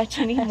so much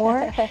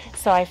anymore.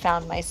 So I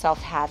found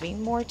myself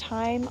having more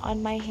time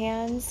on my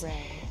hands.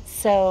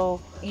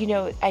 So, you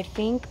know, I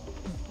think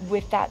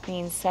with that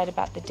being said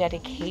about the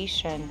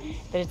dedication,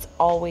 that it's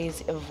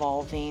always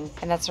evolving.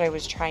 And that's what I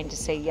was trying to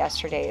say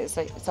yesterday, is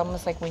like, it's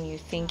almost like when you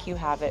think you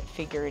have it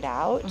figured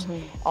out,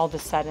 all of a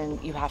sudden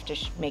you have to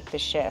make the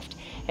shift,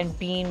 and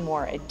being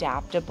more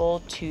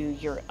adaptable to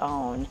your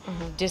own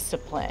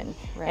discipline.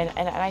 And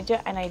I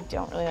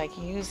don't really like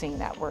using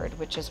that word,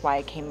 which is why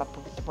I came up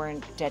with the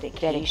word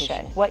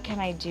dedication. What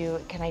can I do?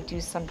 Can I do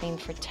something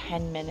for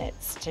 10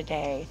 minutes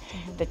today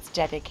that's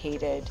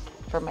dedicated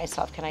for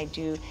myself? Can I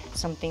do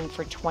something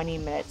for 20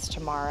 minutes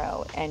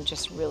tomorrow, and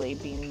just really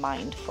being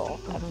mindful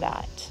of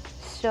that?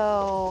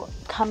 So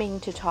coming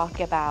to talk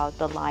about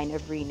the line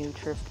of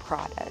Re-Nutriv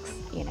products,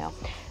 you know,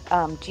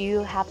 do you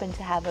happen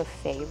to have a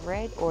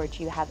favorite, or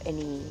do you have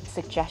any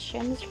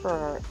suggestions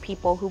for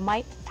people who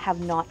might have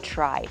not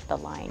tried the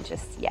line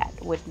just yet?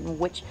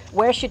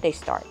 Where should they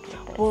start with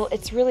this? Well,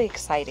 it's really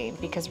exciting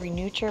because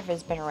Re-Nutriv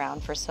has been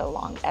around for so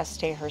long.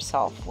 Estee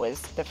herself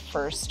was the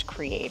first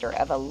creator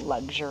of a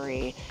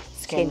luxury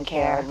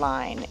skincare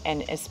line,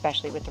 and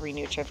especially with the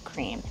Re-Nutriv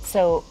cream.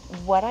 So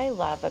what I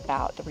love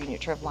about the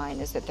Re-Nutriv line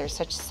is that there's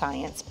such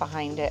science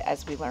behind it,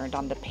 as we learned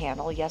on the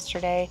panel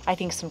yesterday. I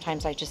think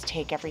sometimes I just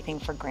take everything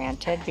for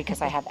granted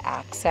because I have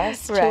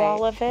access to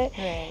all of it.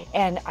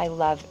 And I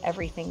love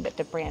everything that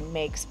the brand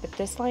makes, but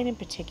this line in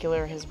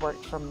particular has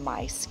worked for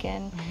my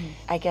skin.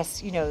 I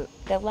guess, you know,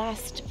 the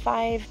last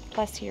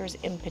 5+ years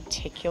in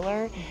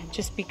particular,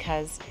 just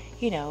because,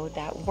 you know,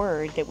 that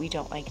word that we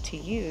don't like to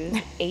use,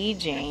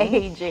 aging.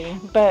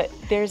 Aging. But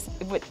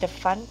what the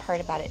fun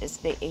part about it is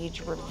the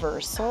age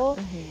reversal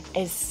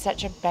is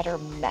such a better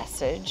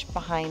message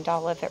behind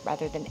all of it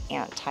rather than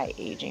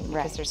anti-aging,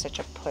 because there's such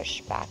a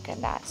pushback in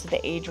that. So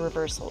the age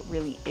reversal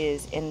really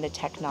is in the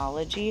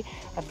technology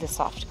of the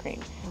soft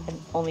cream. I've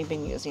only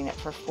been using it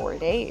for 4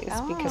 days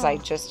because I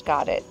just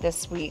got it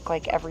this week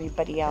like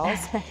everybody else.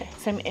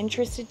 So I'm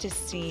interested to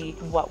see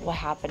what will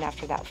happen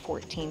after that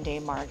 14-day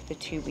mark, the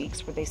 2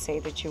 weeks where they say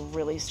that you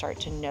really start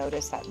to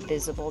notice that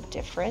visible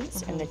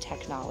difference in the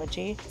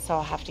technology. So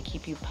I'll have to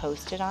keep you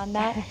posted on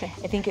that.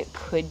 I think it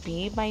could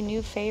be my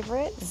new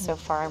favorite. So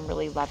far I'm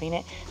really loving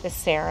it. The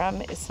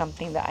serum is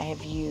something that I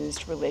have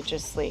used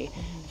religiously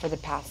for the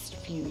past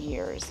few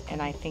years,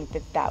 and I think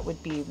that that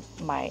would be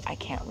my, I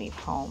can't leave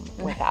home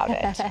without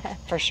it,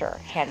 for sure,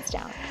 hands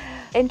down.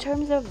 In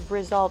terms of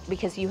result,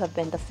 because you have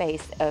been the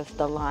face of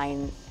the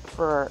line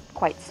for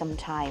quite some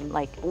time,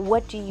 like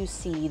what do you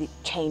see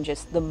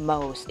changes the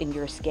most in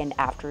your skin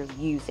after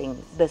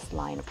using this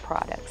line of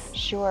products?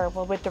 Sure.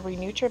 Well, with the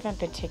Re-Nutriv in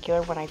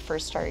particular, when I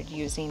first started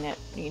using it,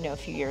 you know, a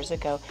few years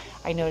ago,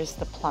 I noticed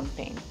the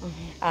plumping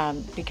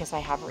because I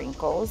have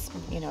wrinkles.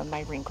 You know,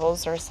 my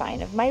wrinkles are a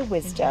sign of my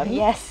wisdom.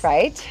 Yes.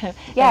 Right?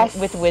 Yes.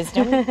 And with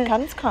wisdom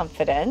comes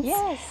confidence.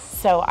 Yes.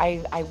 So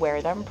I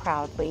wear them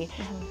proudly,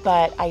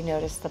 but I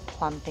noticed the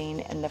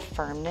plumping and the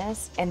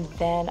firmness, and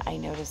then I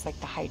noticed like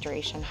the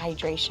hydration.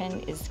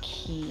 Hydration is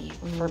key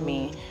for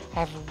me. I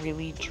have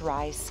really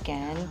dry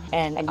skin,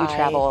 and you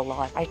travel a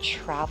lot. I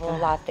travel a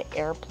lot, the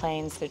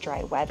airplanes, the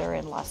dry weather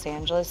in Los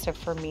Angeles. So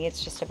for me,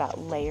 it's just about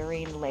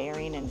layering,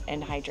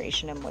 and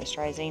hydration and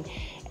moisturizing,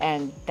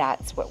 and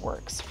that's what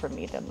works for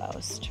me the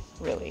most,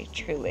 really,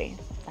 truly.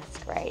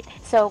 That's great.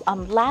 So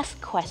last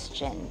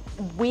question.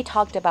 We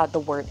talked about the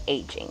word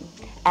aging,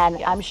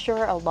 and I'm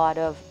sure a lot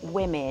of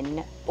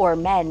women or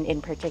men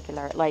in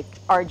particular, like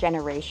our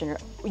generation,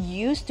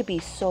 used to be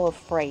so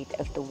afraid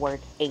of the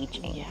word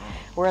aging. Yeah.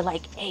 We're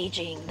like,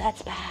 aging,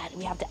 that's bad.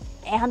 We have to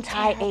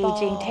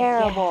anti-aging,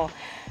 terrible. Yeah.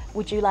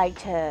 Would you like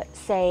to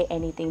say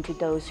anything to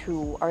those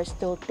who are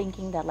still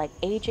thinking that like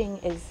aging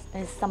is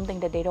something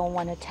that they don't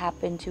want to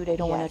tap into, they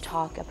don't want to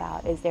talk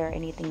about? Is there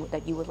anything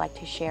that you would like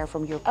to share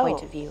from your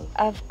point of view?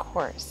 Of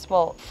course.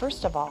 Well,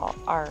 first of all,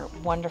 our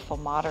wonderful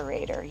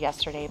moderator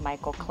yesterday,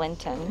 Michael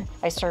Clinton,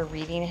 I started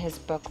reading his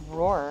book,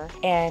 Roar,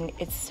 and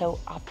it's so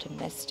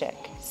optimistic.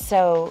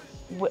 So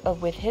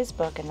with his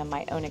book and then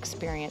my own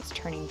experience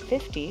turning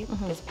 50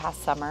 this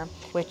past summer,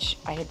 which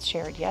I had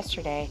shared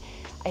yesterday,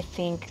 I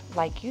think,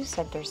 like you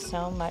said, there's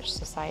so much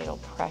societal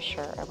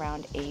pressure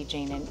around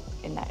aging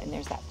and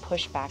there's that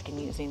pushback in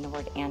using the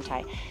word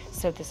anti.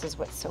 So this is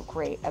what's so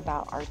great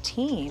about our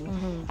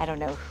team. I don't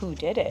know who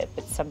did it,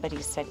 but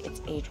somebody said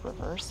it's age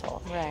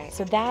reversal. Right.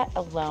 So that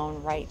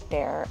alone right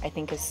there, I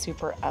think, is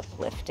super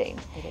uplifting.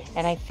 It is.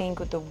 And I think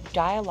with the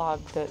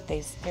dialogue,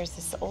 there's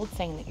this old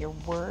saying that your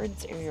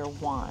words are your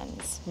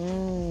wands,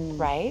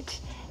 right?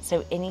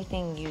 So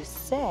anything you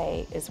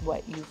say is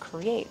what you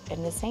create.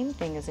 And the same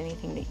thing as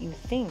anything that you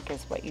think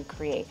is what you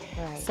create.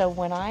 Right. So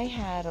when I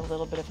had a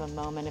little bit of a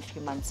moment a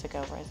few months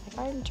ago where I was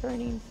like, I'm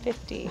turning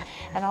 50,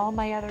 and all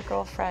my other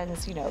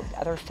girlfriends, you know,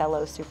 other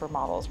fellow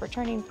supermodels were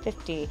turning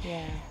 50.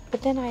 Yeah.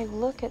 But then I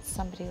look at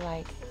somebody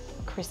like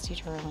Christy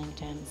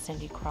Turlington,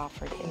 Cindy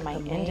Crawford in my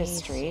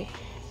industry.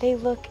 They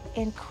look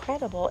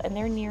incredible, and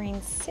they're nearing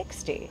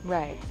 60.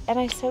 Right. And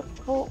I said,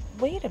 well,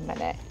 wait a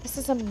minute. This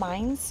is a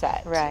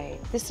mindset. Right.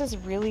 This is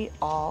really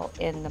all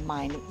in the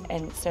mind.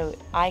 And so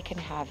I can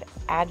have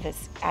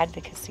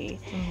advocacy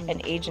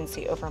and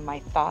agency over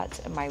my thoughts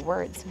and my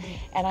words.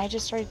 And I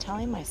just started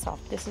telling myself,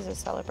 this is a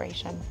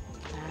celebration.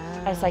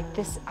 I was like,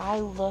 I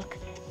look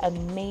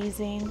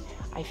amazing.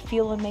 I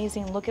feel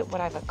amazing. Look at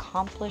what I've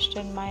accomplished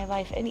in my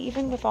life. And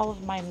even with all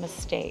of my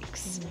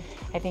mistakes,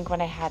 I think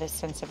when I had a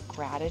sense of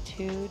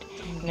gratitude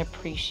and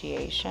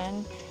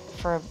appreciation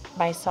for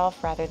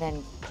myself rather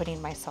than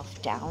putting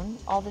myself down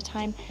all the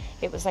time,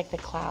 it was like the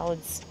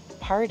clouds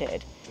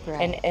parted.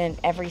 Right. And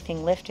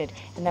everything lifted.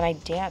 And then I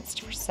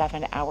danced for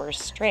 7 hours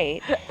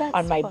straight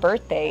on my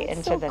birthday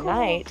into the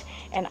night.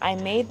 And I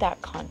made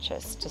that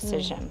conscious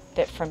decision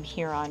that from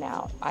here on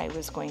out, I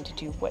was going to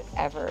do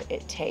whatever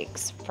it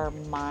takes for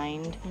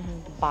mind,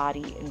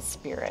 body, and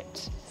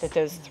spirit. That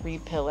those 3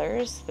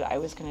 pillars, that I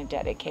was going to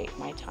dedicate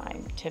my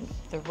time to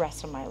the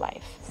rest of my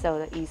life. So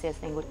the easiest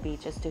thing would be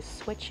just to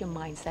switch your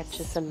mindset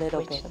just a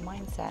little bit. Switch the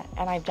mindset.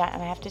 And I've done,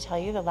 and I have to tell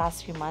you, the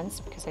last few months,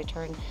 because I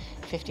turned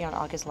 50 on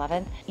August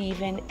 11th,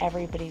 even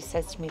everybody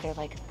says to me, they're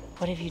like,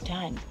 what have you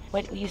done?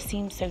 What, you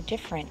seem so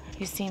different.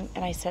 You seem,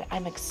 and I said,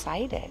 I'm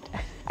excited.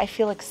 I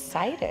feel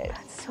excited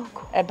So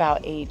cool.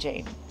 about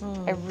aging.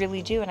 I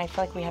really do. And I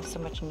feel like we have so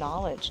much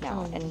knowledge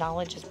now, and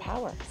knowledge is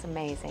power. That's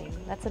amazing.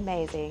 That's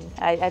amazing.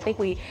 I think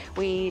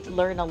we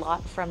learn a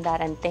lot from that,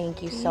 and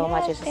thank you so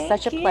much. It's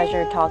such a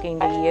pleasure talking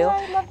to you.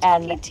 I love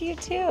talking to you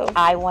too.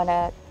 I want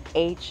to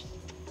age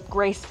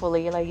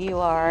gracefully like you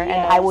are, and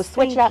I will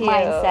switch that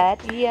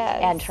mindset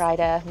and try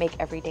to make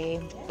every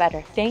day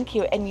better. Thank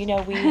you. And you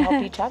know, we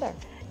help each other.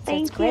 So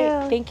Thank it's great.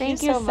 you. Thank you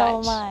so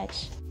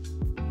much.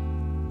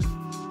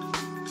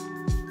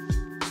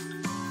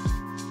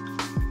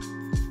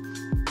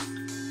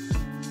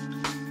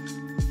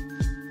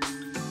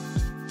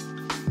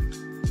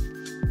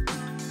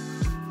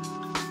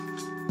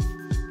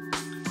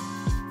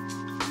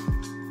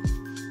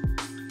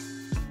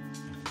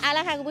 เอาล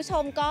ะค่ะคุณผู้ช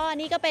มก็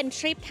นี่ก็เป็นท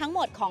ริปทั้งห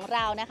มดของเร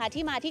านะคะ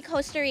ที่มาที่โค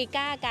สตาริก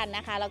ากันน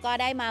ะคะแล้วก็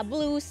ได้มา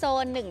Blue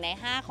Zone 1 ใน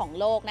 5 ของ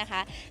โลกนะค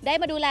ะได้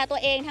มาดูแลตัว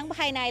เองทั้งภ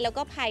ายในแล้ว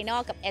ก็ภายนอ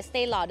กกับ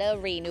Estee Lauder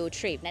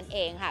Re-Nutriv นั่นเอ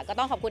งค่ะก็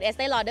ต้องขอบคุณ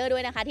Estee Lauder ด้ว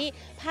ยนะคะที่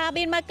พา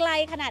บินมาไกล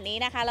ขนาดนี้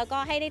นะคะแล้วก็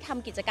ให้ได้ท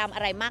ำกิจกรรมอ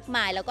ะไรมากม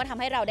ายแล้วก็ทำ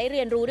ให้เราได้เ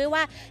รียนรู้ด้วย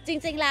ว่าจ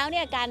ริงๆแล้วเ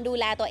นี่ยการดู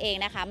แลตัวเอง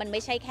นะคะมันไ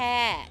ม่ใช่แค่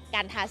ก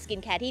ารทาสกิน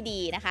แคร์ที่ดี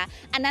นะคะ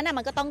อันนั้น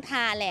มันก็ต้องท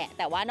าแหละแ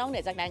ต่ว่านอกเหนื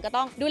อจากนั้นก็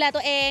ต้องดูแลตั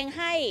วเอง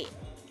ให้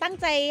ตั้ง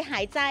ใจหา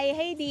ยใจใ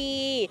ห้ดี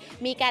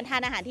มีการทา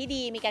นอาหารที่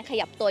ดีมีการข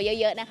ยับตัว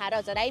เยอะๆนะคะเรา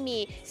จะได้มี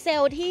เซล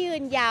ล์ที่ยื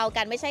นยาว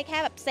กันไม่ใช่แค่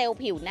แบบเซลล์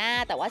ผิวหน้า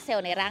แต่ว่าเซล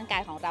ล์ในร่างกา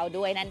ยของเรา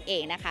ด้วยนั่นเอ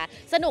งนะคะ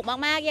สนุก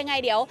มากๆยังไง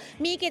เดี๋ยว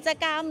มีกิจ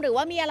กรรมหรือ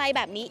ว่ามีอะไรแ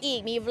บบนี้อีก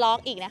มีวล็อก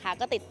อีกนะคะ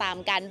ก็ติดตาม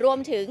กันรวม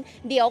ถึง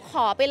เดี๋ยวข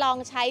อไปลอง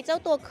ใช้เจ้า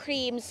ตัวค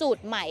รีมสูต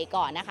รใหม่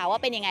ก่อนนะคะว่า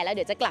เป็นยังไงแล้วเ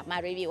ดี๋ยวจะกลับมา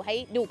รีวิวให้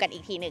ดูกันอี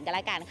กทีหนึ่งกันล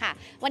ะกันค่ะ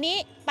วันนี้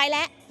ไปแ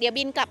ล้วเดี๋ยว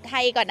บินกลับไท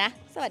ยก่อนนะ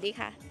สวัสดี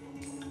ค่ะ